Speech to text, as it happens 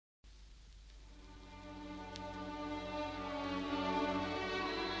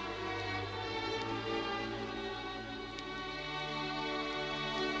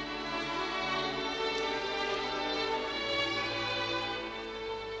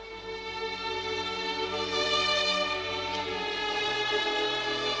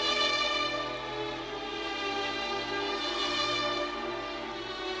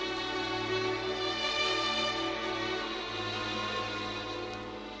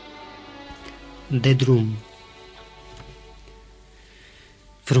De drum.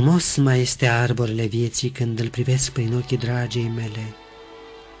 Frumos mai este arborele vieții când îl privesc prin ochii dragei mele.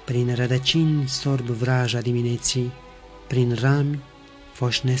 Prin rădăcini sorb vraja dimineții, prin rami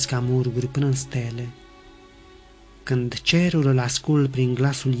foșnesc amurguri până-n stele. Când cerul îl ascult prin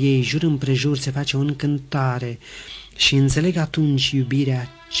glasul ei, jur împrejur se face o încântare și înțeleg atunci iubirea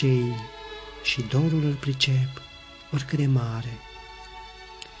cei și dorul îl pricep, oricât de mare.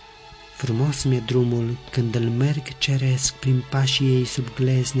 Frumos mi-e drumul când îl merg ceresc prin pașii ei sub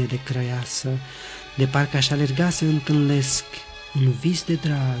glezne de crăiasă, de parcă aș alerga să întâlnesc un vis de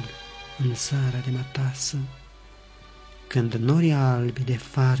drag în seara de matasă. Când norii albi de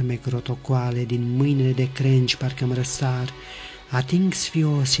farmec rotocoale din mâinile de crengi parcă-mi răsar, ating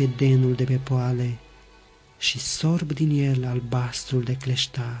sfios edenul de pe poale și sorb din el albastrul de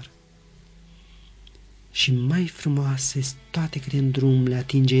cleștar. Și mai frumoase-s toate câte în drum le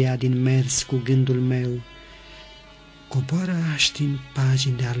atinge ea din mers cu gândul meu, coboară aști în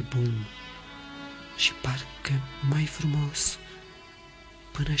pagini de album și parcă mai frumos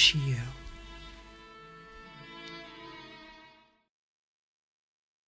până și eu.